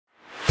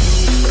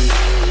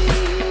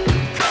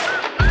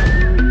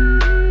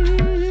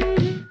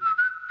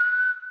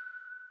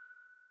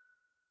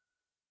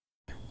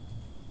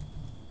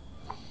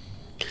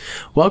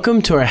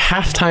Welcome to our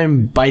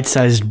halftime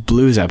bite-sized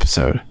Blues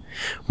episode.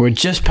 We're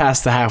just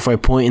past the halfway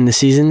point in the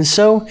season,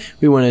 so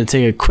we wanted to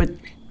take a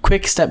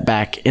quick step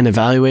back and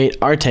evaluate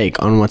our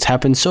take on what's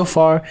happened so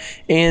far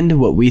and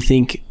what we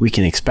think we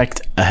can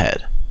expect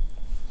ahead.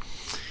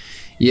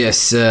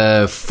 Yes,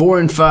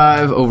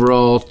 4-5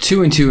 overall,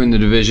 2-2 in the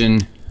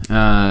division.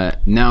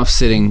 Now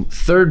sitting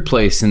third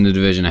place in the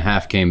division, a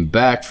half game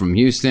back from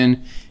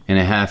Houston and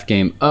a half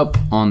game up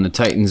on the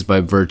Titans by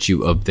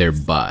virtue of their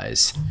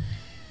byes.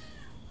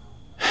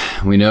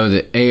 We know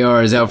that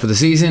AR is out for the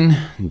season.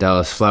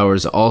 Dallas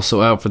Flowers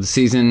also out for the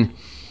season.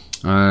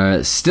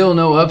 Still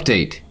no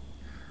update.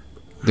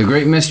 The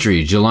great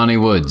mystery,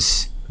 Jelani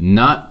Woods,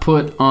 not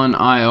put on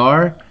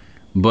IR,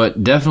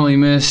 but definitely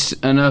missed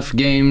enough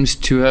games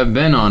to have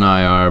been on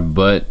IR.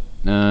 But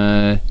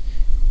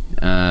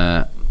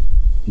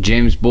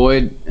James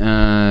Boyd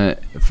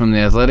from The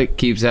Athletic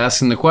keeps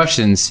asking the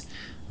questions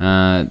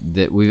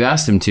that we've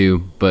asked him to,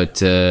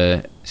 but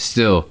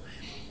still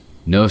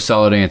no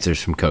solid answers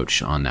from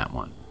Coach on that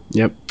one.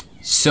 Yep.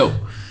 So,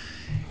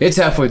 it's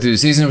halfway through the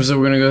season, so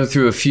we're going to go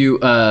through a few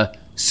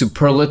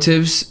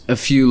superlatives, a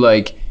few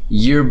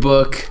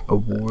yearbook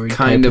Award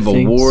kind of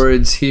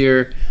awards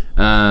here,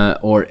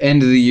 or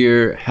end of the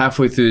year,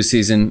 halfway through the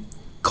season.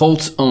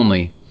 Colts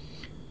only.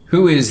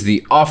 Who is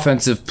the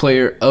offensive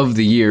player of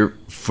the year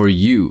for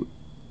you?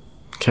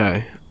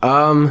 Okay.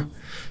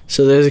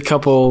 So there's a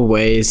couple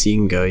ways you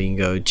can go. You can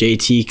go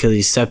JT because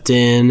he stepped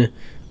in,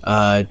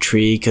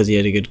 Tree because he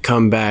had a good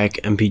comeback,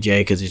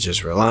 MPJ because he's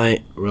just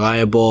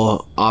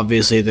reliable.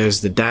 Obviously, there's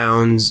the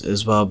Downs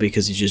as well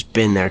because he's just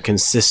been there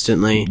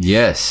consistently.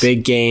 Yes.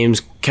 Big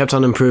games, kept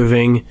on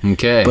improving.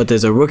 Okay. But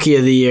there's a Rookie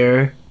of the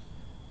Year,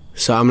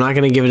 so I'm not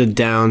going to give it a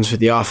Downs for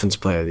the Offensive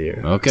Player of the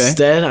Year. Okay.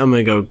 Instead, I'm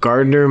going to go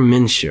Gardner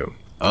Minshew.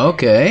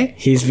 Okay.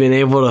 He's been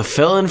able to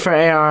fill in for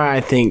AR.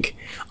 I think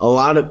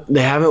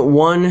they haven't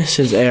won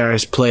since AR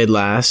has played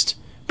last,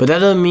 but that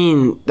doesn't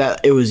mean that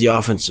it was the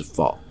offensive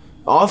fault.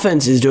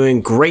 Offense is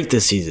doing great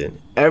this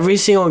season. Every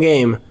single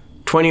game,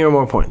 20 or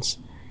more points.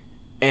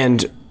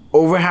 And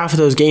over half of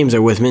those games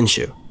are with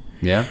Minshew.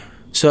 Yeah.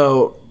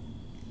 So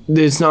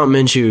it's not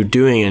Minshew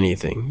doing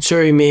anything.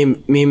 Sure, he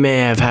may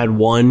have had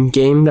one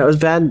game that was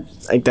bad,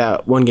 like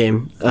that one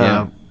game.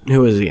 Yeah.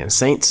 Who was it against?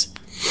 Saints?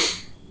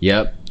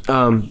 Yep.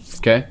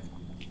 Okay.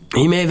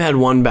 He may have had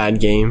one bad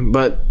game,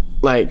 but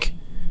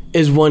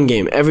is one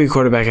game. Every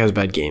quarterback has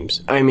bad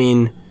games. I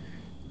mean,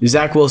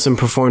 Zach Wilson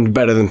performed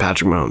better than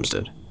Patrick Mahomes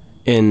did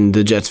in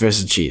the Jets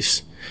versus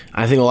Chiefs.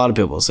 I think a lot of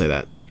people will say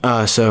that.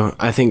 So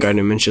I think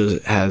Gardner Minshew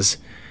has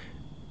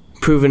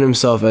proven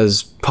himself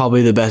as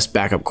probably the best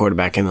backup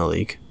quarterback in the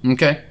league.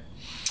 Okay.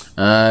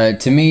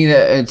 To me,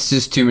 it's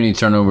just too many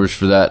turnovers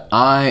for that.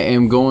 I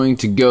am going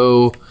to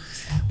go.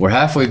 We're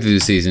halfway through the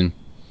season.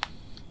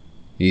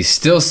 He's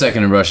still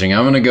second in rushing.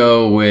 I'm going to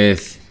go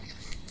with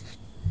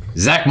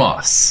Zach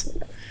Moss.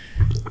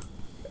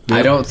 Yep,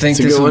 I don't think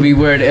this will be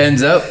where it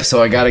ends up,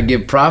 so I got to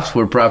give props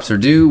where props are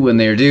due when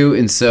they're due,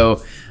 and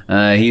so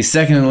he's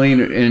second in the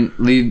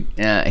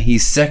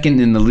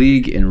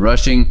league in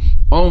rushing,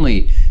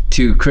 only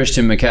to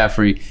Christian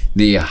McCaffrey,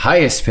 the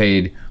highest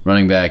paid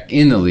running back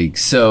in the league.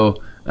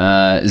 So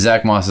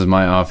Zach Moss is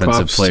my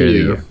offensive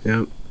player of the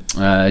year.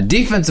 Yep.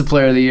 Defensive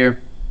player of the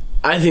year.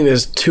 I think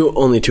there's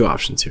only two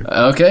options here.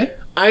 Okay.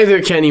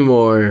 Either Kenny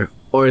Moore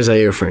or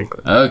Zaire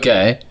Franklin.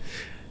 Okay.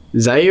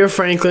 Zaire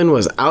Franklin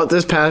was out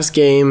this past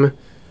game.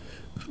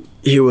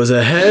 He was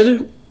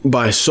ahead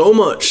by so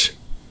much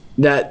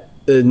that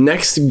the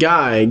next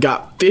guy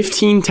got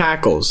 15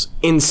 tackles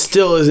and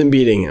still isn't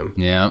beating him.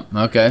 Yeah,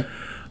 okay.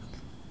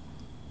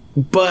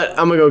 But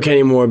I'm going to go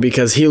Kenny Moore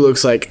because he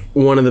looks like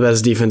one of the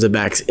best defensive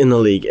backs in the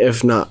league,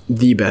 if not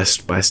the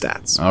best by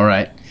stats. All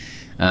right.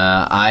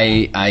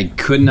 I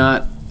could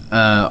not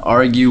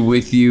argue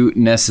with you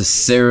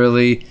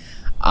necessarily.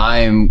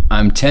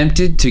 I'm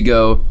tempted to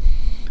go,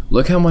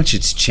 look how much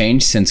it's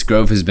changed since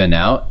Grove has been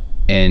out.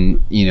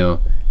 And,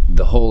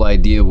 the whole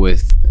idea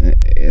with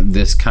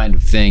this kind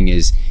of thing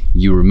is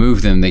you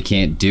remove them, they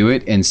can't do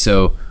it. And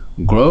so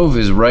Grove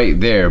is right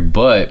there.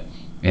 But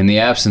in the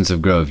absence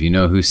of Grove,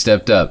 who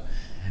stepped up?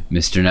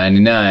 Mr.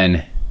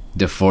 99,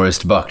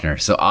 DeForest Buckner.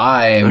 So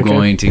I am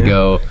going to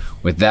go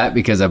with that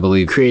because I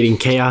believe creating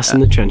chaos in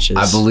the trenches.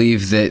 I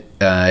believe that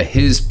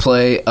his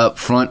play up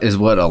front is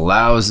what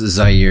allows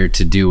Zaire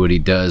to do what he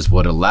does,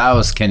 what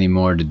allows Kenny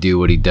Moore to do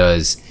what he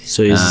does.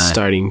 So he's the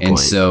starting point. And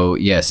so,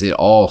 yes, it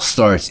all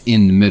starts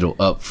in the middle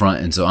up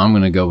front. And so I'm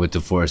going to go with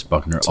DeForest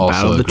Buckner,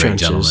 also a great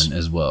gentleman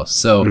as well.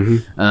 So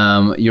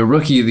your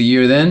rookie of the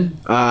year then?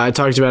 I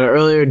talked about it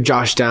earlier,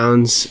 Josh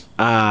Downs.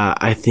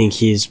 I think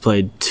he's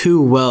played too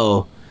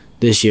well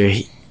this year.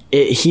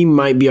 He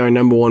might be our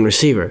number one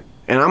receiver.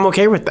 And I'm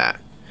okay with that.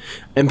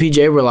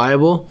 MPJ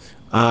reliable,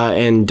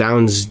 and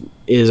Downs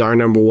is our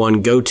number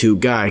one go-to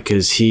guy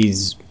because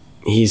he's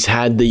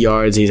had the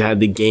yards, he's had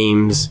the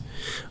games,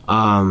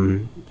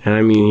 and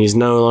I mean he's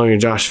no longer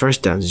Josh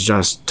first downs, he's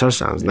Josh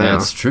touchdowns now.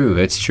 That's true.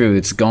 It's true.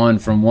 It's gone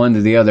from one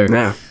to the other.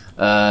 Yeah.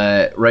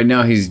 Right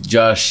now he's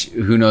Josh.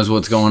 Who knows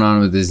what's going on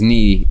with his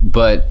knee?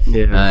 But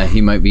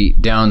he might be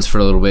Downs for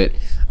a little bit.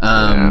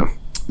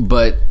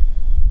 But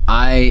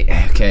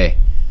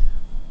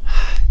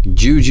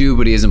Juju,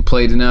 but he hasn't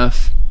played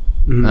enough.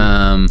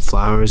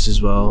 Flowers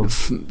as well.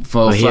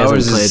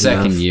 Flowers is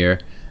second year.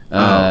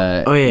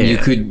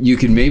 You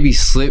could maybe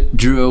slip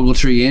Drew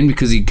Ogletree in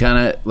because he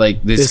kind of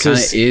like this kind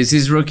of is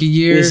his rookie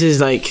year. This is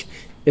like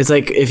it's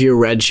like if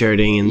you're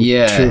redshirting and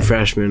true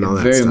freshman and all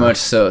that. Very stuff. much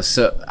so.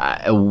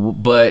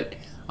 But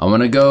I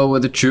want to go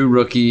with a true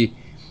rookie,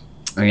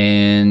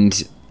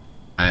 and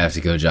I have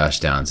to go Josh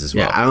Downs as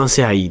well. Yeah, I don't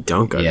see how you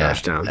don't go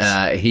Josh Downs.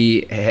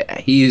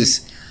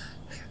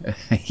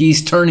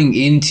 He's turning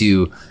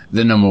into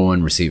the number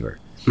one receiver.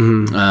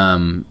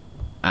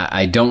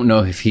 I don't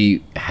know if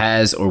he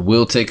has or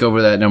will take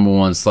over that number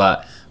one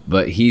slot,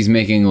 but he's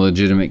making a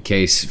legitimate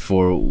case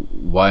for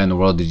why in the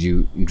world did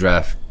you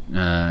draft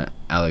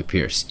Alec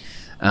Pierce.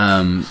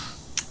 I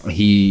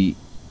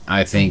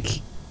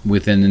think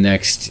within the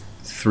next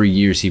 3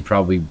 years he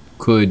probably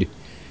could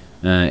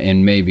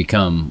and may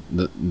become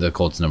the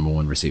Colts' number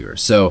one receiver.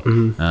 So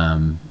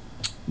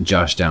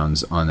Josh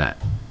Downs on that.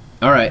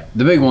 All right,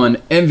 the big one,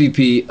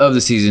 MVP of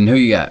the season. Who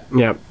you got?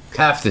 Yep.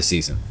 Half the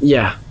season.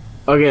 Yeah.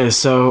 Okay,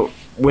 so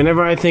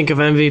whenever I think of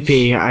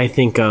MVP, I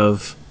think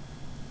of,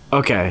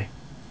 okay,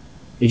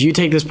 if you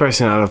take this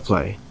person out of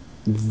play,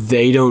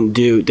 they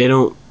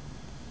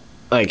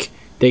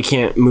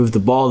can't move the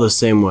ball the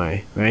same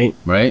way, right?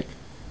 Right.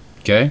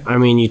 Okay. I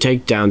mean, you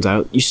take Downs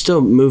out, you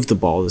still move the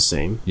ball the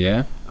same.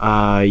 Yeah.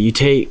 You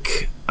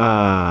take,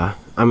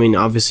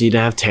 obviously you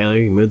don't have Taylor,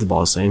 you move the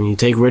ball the same. You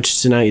take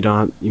Richardson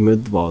out, you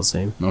move the ball the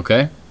same.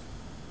 Okay.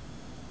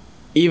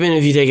 Even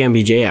if you take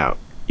MBJ out,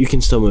 you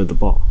can still move the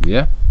ball.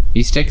 Yeah.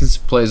 He's taking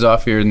some plays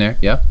off here and there.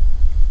 Yeah.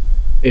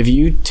 If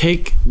you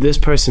take this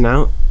person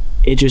out,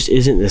 it just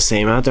isn't the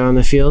same out there on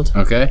the field.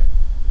 Okay.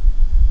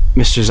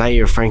 Mr.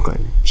 Zaire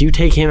Franklin. If you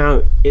take him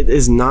out, it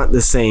is not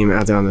the same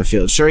out there on the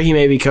field. Sure, he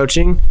may be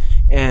coaching,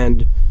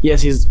 and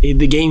yes,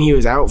 the game he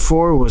was out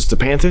for was the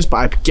Panthers, but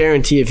I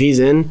guarantee if he's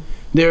in,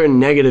 they're in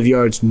negative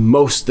yards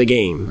most of the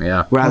game.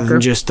 Yeah. Rather than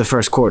just the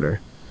first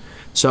quarter.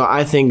 So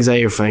I think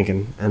Zaire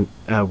Franklin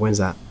wins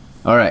that.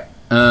 All right.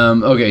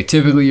 Okay,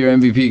 typically your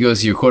MVP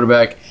goes to your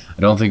quarterback.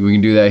 I don't think we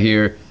can do that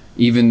here,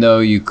 even though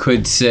you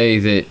could say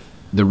that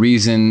the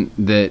reason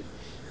that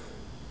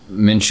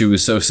Minshew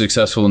was so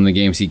successful in the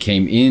games he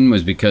came in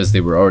was because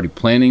they were already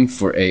planning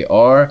for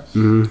AR.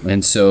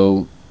 And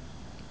so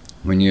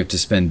when you have to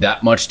spend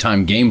that much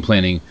time game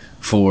planning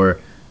for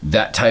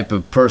that type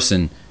of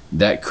person,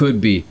 that could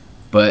be.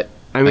 But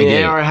I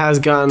mean, AR has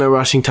gotten a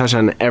rushing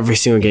touchdown every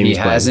single game he's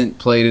played. He hasn't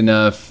played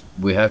enough.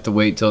 We have to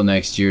wait till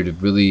next year to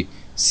really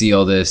see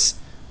all this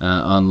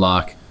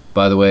unlock.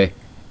 By the way,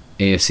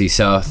 AFC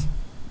South,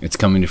 it's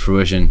coming to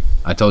fruition.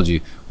 I told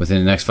you, within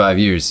the next 5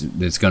 years,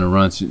 it's going to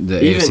run. The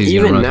AFC is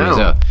going to run through the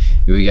South.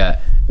 We got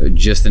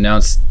just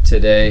announced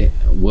today,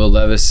 Will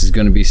Levis is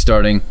going to be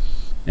starting.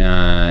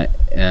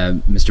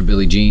 Mr.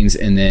 Billy Jeans,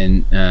 and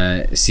then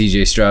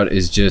CJ Stroud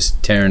is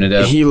just tearing it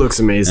up. He looks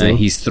amazing.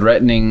 He's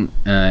threatening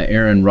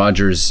Aaron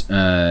Rodgers'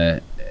 low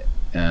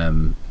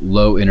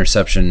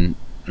interception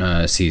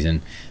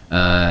season.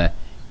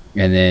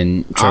 And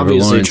then Trevor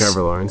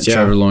Lawrence.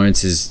 Trevor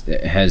Lawrence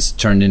has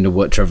turned into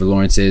what Trevor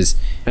Lawrence is,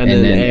 and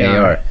then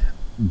AR.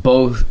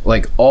 Both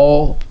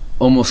all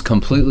almost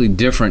completely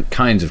different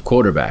kinds of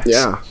quarterbacks.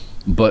 Yeah,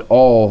 but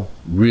all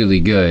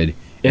really good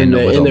in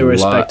their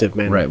respective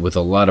manner. Right, with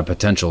a lot of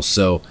potential.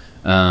 So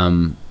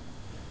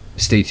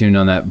stay tuned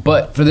on that.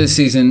 But for this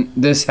season,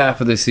 this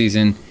half of the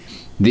season,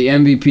 the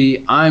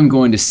MVP I'm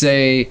going to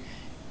say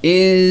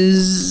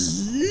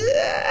is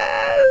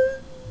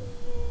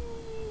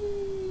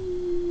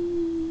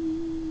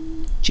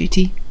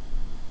JT.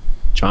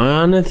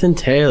 Jonathan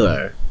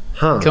Taylor.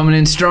 Coming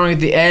in strong at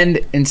the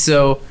end, and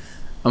so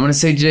I'm going to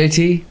say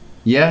JT.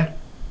 Yeah,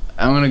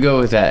 I'm going to go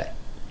with that.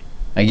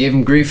 I gave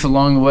him grief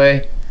along the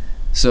way,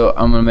 so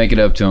I'm going to make it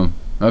up to him.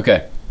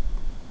 Okay.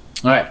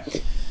 All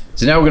right.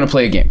 So now we're going to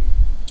play a game.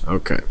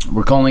 Okay.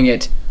 We're calling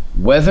it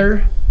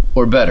Weather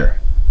or Better.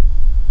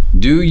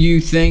 Do you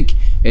think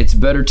it's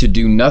better to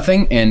do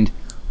nothing and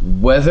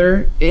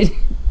weather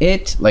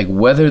it like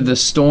weather the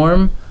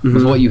storm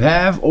with what you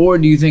have, or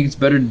do you think it's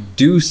better to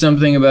do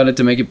something about it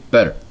to make it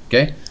better?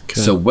 Okay.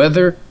 So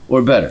weather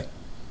or better.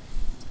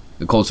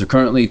 The Colts are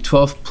currently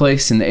 12th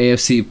place in the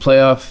AFC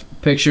playoff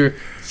picture,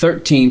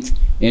 13th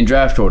in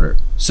draft order.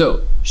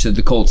 So should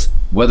the Colts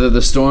weather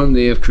the storm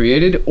they have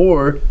created,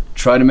 or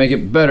try to make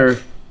it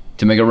better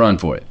to make a run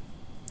for it?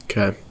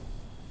 Okay.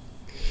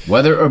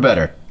 Weather or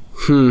better?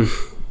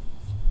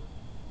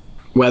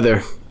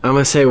 Weather. I'm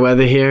going to say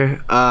weather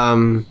here,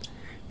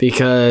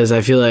 because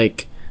I feel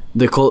like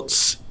the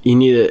Colts, you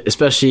need to,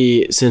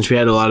 especially since we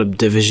had a lot of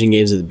division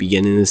games at the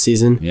beginning of the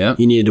season,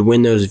 you needed to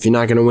win those. If you're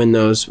not going to win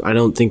those, I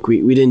don't think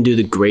we didn't do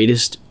the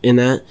greatest in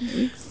that.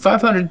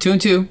 500,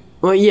 2-2.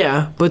 Well,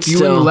 yeah, but you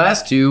win the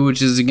last two,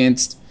 which is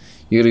against,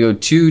 you got to go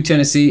to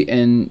Tennessee,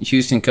 and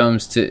Houston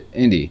comes to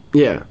Indy.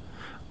 Yeah.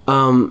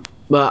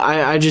 But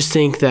I just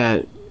think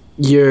that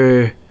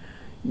you're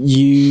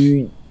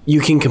you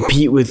can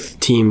compete with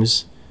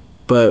teams,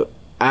 but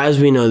as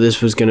we know,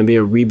 this was going to be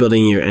a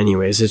rebuilding year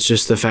anyways. It's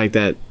just the fact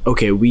that,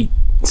 okay, we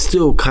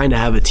still kind of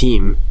have a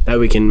team that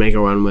we can make a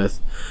run with.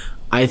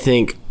 I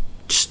think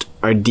just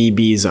our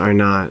DBs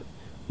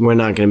we're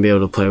not going to be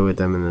able to play with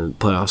them in the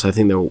playoffs. I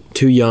think they're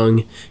too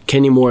young.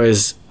 Kenny Moore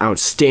is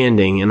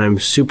outstanding, and I'm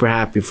super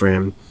happy for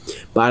him,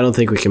 but I don't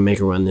think we can make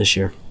a run this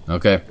year.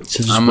 Okay.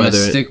 So I'm going to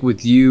stick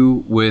with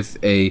you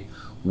with a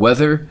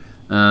weather.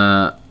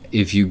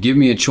 If you give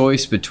me a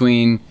choice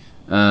between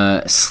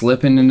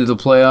slipping into the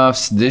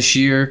playoffs this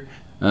year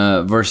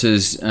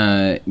versus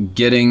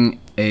getting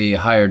a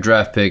higher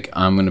draft pick,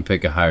 I'm going to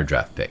pick a higher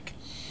draft pick.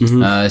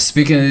 Mm-hmm.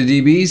 Speaking of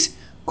the DBs,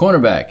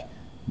 cornerback,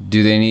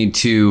 do they need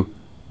to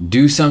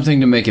do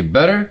something to make it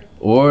better,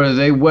 or are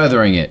they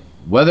weathering it?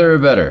 Weather or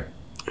better?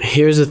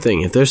 Here's the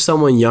thing. If there's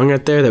someone young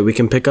out there that we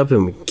can pick up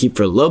and we can keep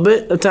for a little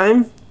bit of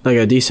time, like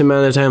a decent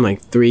amount of time, like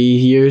 3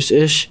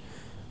 years-ish,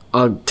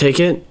 I'll take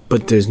it.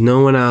 But there's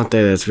no one out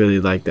there that's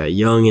really like that,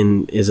 young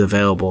and is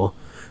available.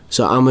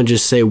 So I'm going to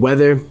just say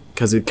weather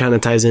because it kind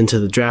of ties into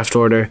the draft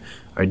order.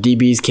 Our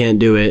DBs can't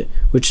do it,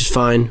 which is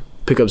fine.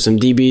 Pick up some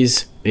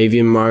DBs,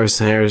 maybe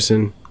Marvin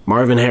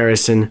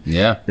Harrison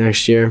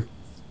next year.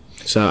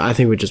 So I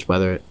think we just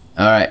weather it.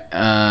 All right.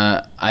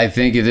 I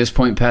think at this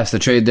point past the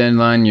trade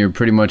deadline, you're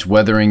pretty much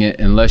weathering it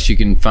unless you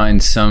can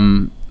find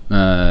some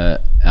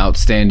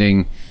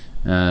outstanding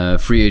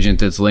free agent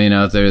that's laying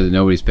out there that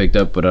nobody's picked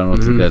up, but I don't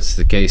think that's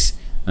the case.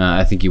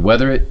 I think you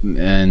weather it,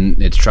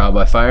 and it's trial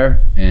by fire,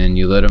 and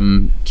you let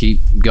them keep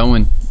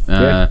going.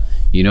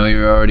 You know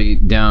you're already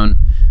down.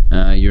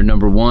 You're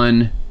number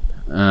 1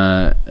 /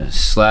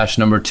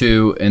 number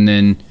 2, and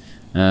then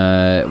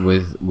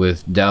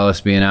with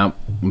Dallas being out,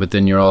 but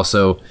then you're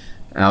also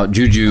out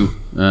Juju,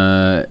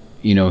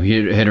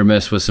 hit or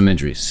miss with some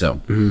injuries.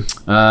 So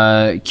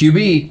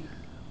QB,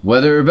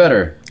 weather or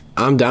better?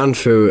 I'm down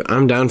for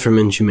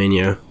Minshew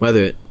Mania.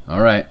 Weather it.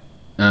 All right.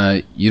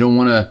 You don't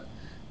want to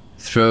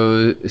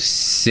throw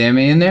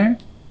Sammy in there?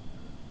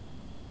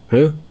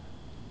 Who?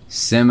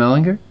 Sam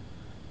Ellinger?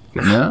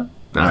 No?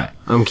 All right.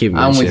 I'm keeping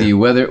I'm Minshew. with you.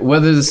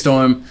 Weather the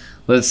storm.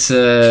 Let's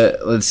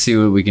see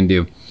what we can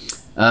do.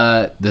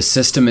 The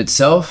system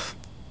itself.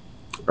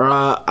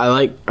 I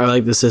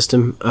like the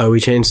system. We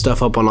changed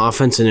stuff up on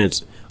offense, and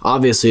it's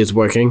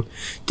working.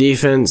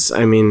 Defense,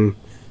 I mean,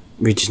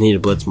 we just need to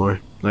blitz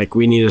more. Like,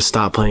 we need to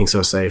stop playing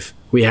so safe.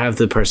 We have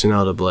the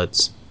personnel to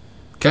blitz.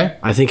 Okay.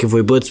 I think if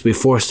we blitz, we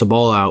force the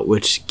ball out,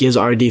 which gives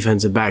our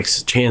defensive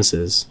backs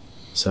chances.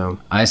 So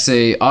I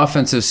say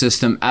offensive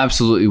system,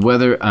 absolutely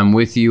weather. I'm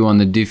with you on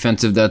the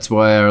defensive. That's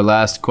why our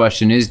last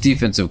question is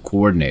defensive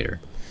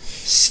coordinator.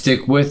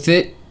 Stick with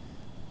it,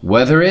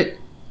 weather it,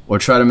 or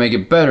try to make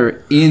it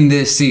better in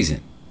this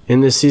season.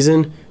 In this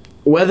season,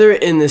 whether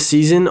in this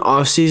season,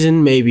 off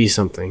season, maybe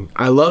something.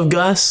 I love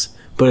Gus,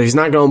 but if he's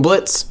not going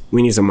blitz,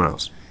 we need someone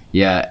else.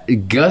 Yeah,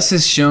 Gus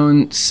has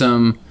shown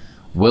some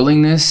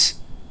willingness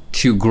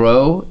to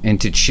grow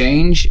and to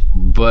change,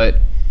 but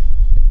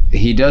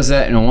he does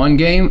that in one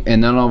game,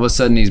 and then all of a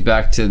sudden he's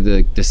back to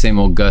the same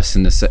old Gus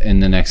in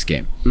the next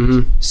game.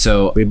 Mm-hmm.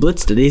 So we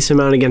blitzed a decent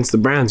amount against the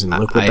Browns, and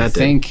look what that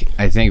did.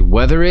 I think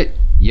weather it,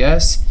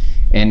 yes,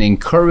 and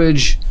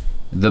encourage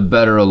the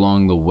better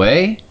along the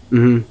way,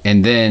 and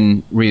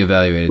then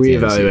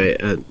reevaluate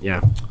it.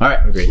 Yeah. All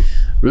right. Agreed.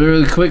 Really,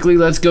 really quickly,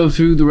 let's go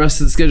through the rest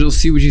of the schedule,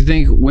 see what you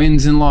think,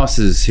 wins and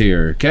losses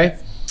here, okay?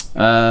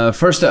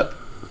 First up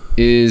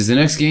is the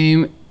next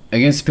game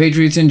against the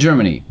Patriots in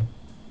Germany.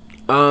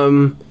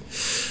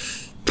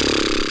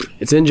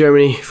 It's in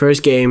Germany,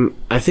 first game.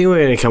 I think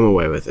we're going to come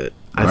away with it.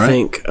 I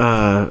think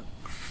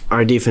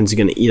our defense is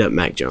going to eat up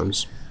Mac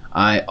Jones.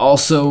 I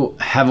also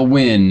have a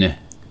win.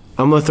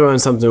 I'm going to throw in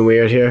something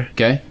weird here.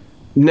 Okay.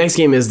 Next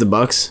game is the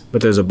Bucks,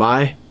 but there's a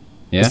bye.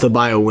 Yeah. It's the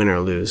bye, a win or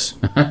lose.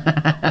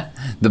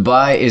 The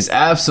bye is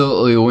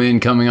absolutely a win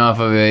coming off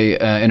of a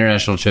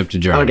international trip to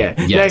Germany.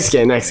 Okay, yes.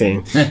 Next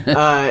game.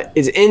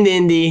 It's in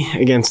Indy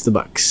against the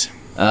Bucks.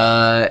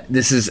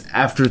 This is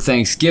after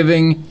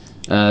Thanksgiving.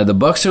 The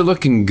Bucks are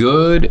looking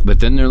good,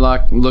 but then they're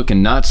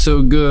looking not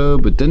so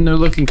good, but then they're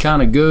looking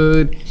kind of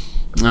good.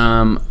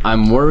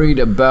 I'm worried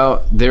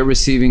about their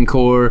receiving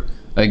core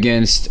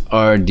against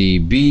our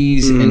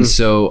DBs, and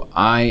so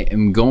I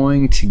am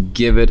going to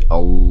give it a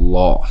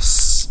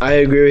loss. I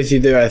agree with you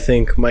there. I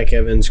think Mike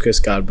Evans, Chris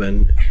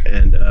Godwin,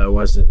 and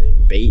what's his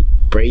name?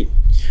 Brait,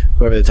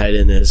 whoever the tight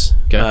end is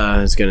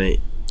going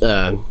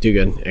to do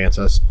good against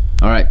us.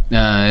 All right,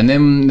 and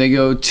then they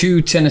go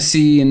to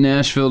Tennessee and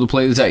Nashville to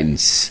play the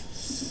Titans.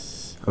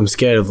 I'm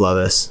scared of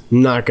Levis.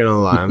 I'm not going to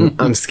lie.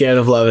 I'm scared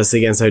of Levis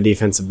against our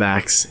defensive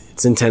backs.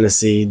 It's in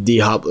Tennessee.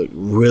 D-Hop looked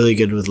really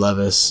good with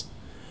Levis.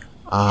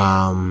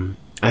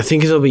 I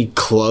think it'll be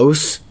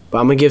close, but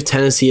I'm going to give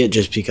Tennessee it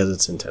just because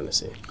it's in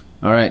Tennessee.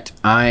 All right,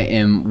 I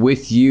am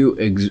with you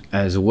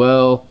as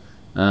well.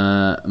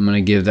 I'm going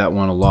to give that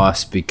one a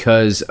loss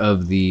because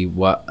of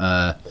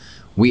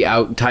we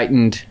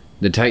out-tightened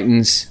the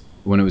Titans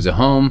when it was at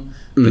home,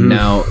 but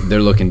now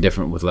they're looking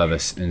different with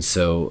Levis, and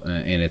so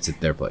and it's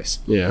at their place.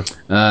 Yeah.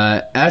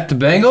 At the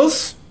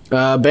Bengals?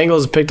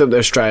 Bengals picked up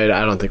their stride.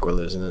 I don't think we're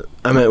losing it.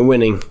 I meant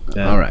winning.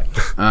 Yeah. All right.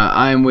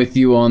 I am with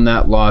you on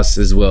that loss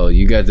as well.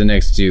 You got the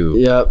next two.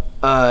 Yep.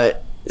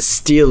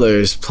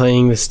 Steelers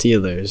playing the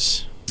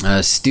Steelers.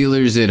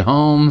 Steelers at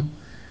home.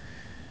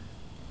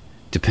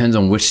 Depends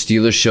on which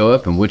Steelers show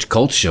up and which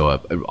Colts show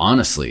up,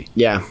 honestly.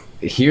 Yeah.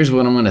 Here's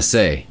what I'm going to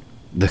say.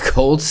 The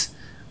Colts,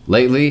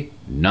 lately,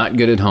 not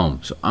good at home.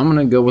 So I'm going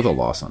to go with a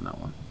loss on that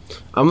one.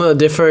 I'm going to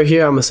differ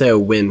here. I'm going to say a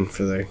win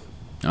for the...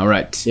 All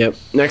right. Yep.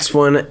 Next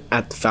one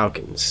at the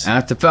Falcons.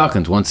 At the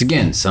Falcons. Once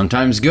again,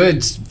 sometimes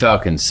good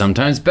Falcons,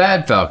 sometimes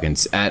bad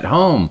Falcons. At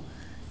home,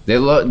 they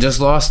just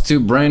lost to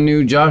brand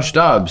new Josh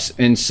Dobbs.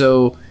 And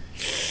so,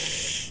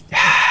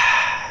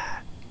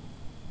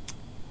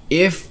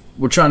 if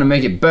we're trying to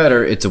make it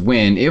better, it's a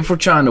win. If we're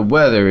trying to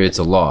weather, it's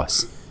a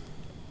loss.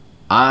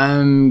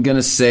 I'm going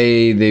to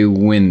say they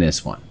win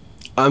this one.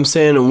 I'm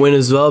saying a win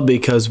as well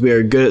because we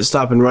are good at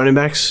stopping running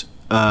backs.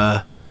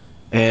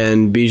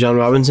 And Bijan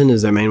Robinson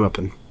is their main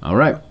weapon. All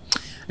right.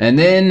 And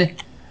then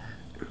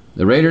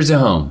the Raiders at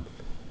home.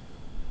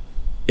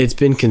 It's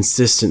been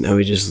consistent that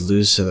we just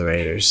lose to the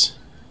Raiders.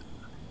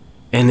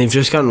 And they've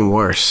just gotten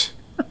worse.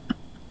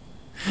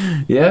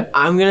 Yeah?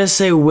 I'm going to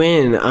say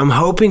win. I'm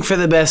hoping for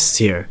the best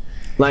here.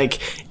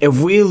 Like,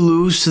 if we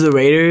lose to the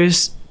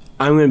Raiders,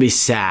 I'm going to be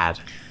sad.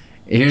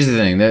 Here's the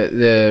thing.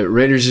 The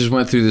Raiders just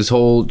went through this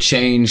whole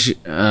change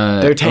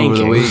They're tanking. over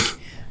the week.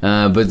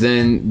 But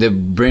then the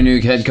brand new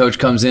head coach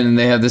comes in and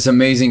they have this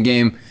amazing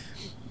game.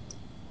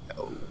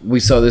 We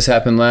saw this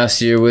happen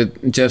last year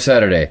with Jeff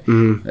Saturday.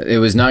 Mm-hmm. It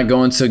was not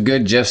going so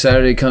good. Jeff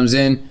Saturday comes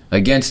in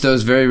against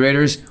those very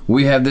Raiders.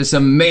 We have this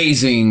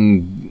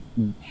amazing,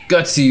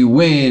 gutsy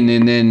win,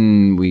 and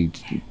then we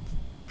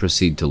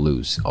proceed to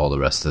lose all the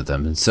rest of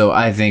them. And so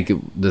I think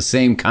the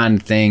same kind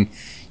of thing.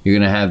 You're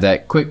going to have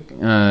that quick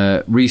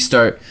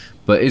restart,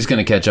 but it's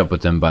going to catch up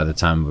with them by the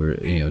time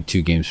we're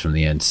 2 games from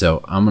the end.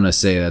 So I'm going to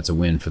say that's a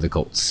win for the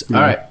Colts. Yeah.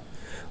 All right.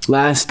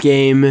 Last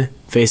game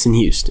facing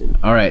Houston.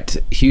 All right.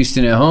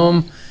 Houston at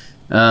home.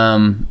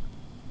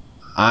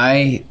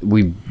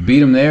 We beat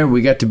them there.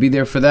 We got to be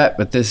there for that,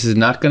 but this is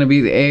not going to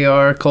be the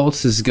AR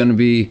Colts. This is going to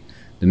be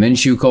the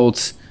Minshew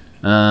Colts.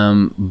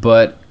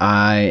 But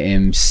I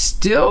am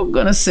still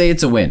going to say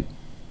it's a win.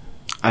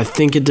 I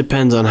think it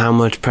depends on how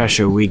much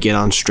pressure we get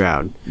on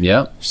Stroud.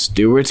 Yep.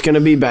 Stewart's going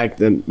to be back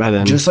by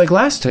then. Just like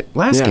last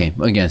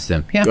game against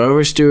them. Yeah.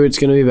 Grover Stewart's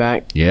going to be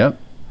back. Yep.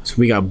 So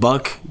we got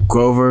Buck,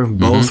 Grover,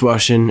 both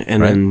rushing,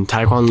 and then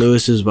Tyquan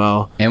Lewis as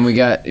well. And we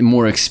got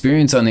more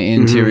experience on the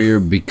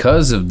interior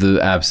because of the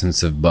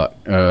absence of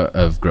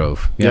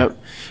Grove. Yep.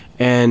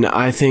 And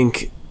I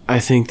think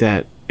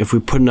that if we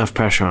put enough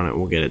pressure on it,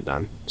 we'll get it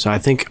done. So I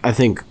think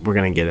we're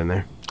going to get in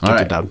there. All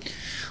right. The dub.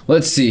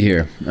 Let's see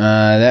here.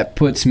 That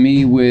puts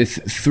me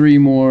with 3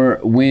 more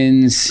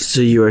wins.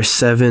 So you are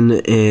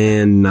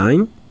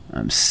 7-9?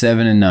 I'm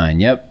 7-9.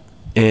 Yep.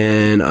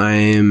 And I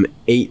am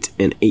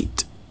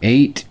 8-8.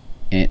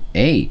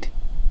 8-8.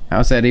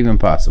 How's that even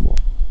possible?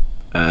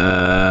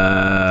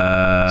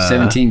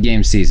 17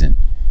 game season.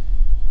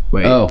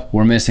 Wait. Oh,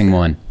 we're missing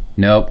one.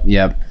 Nope.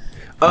 Yep.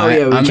 Oh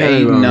yeah, I'm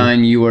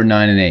 8-9. You are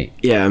 9-8.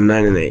 Yeah, I'm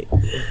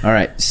 9-8. All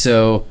right,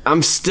 so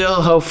I'm still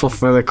hopeful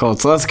for the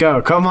Colts. Let's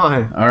go. Come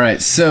on. All right,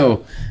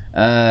 so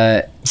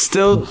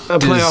still a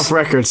playoff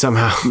record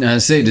somehow.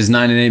 Does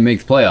 9-8 make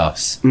the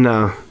playoffs?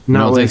 No,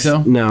 don't think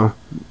so. No,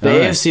 the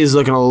AFC is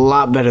looking a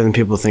lot better than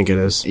people think it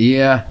is.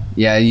 Yeah.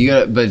 You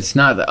got, but it's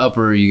not the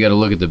upper. You got to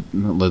look at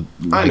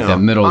that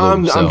middle.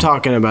 I'm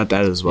talking about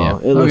that as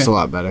well. Yeah. It looks a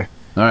lot better.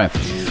 All right.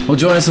 Well,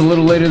 join us a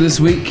little later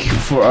this week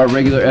for our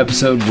regular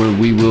episode where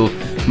we will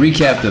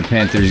recap the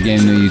Panthers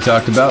game that you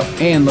talked about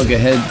and look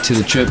ahead to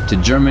the trip to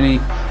Germany,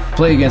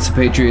 play against the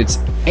Patriots,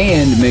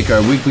 and make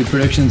our weekly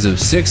predictions of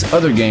 6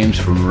 other games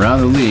from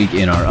around the league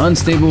in our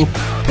Unstable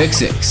Pick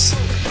 6.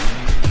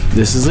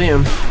 This is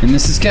Liam. And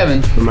this is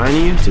Kevin.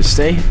 Reminding you to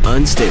stay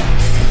unstable.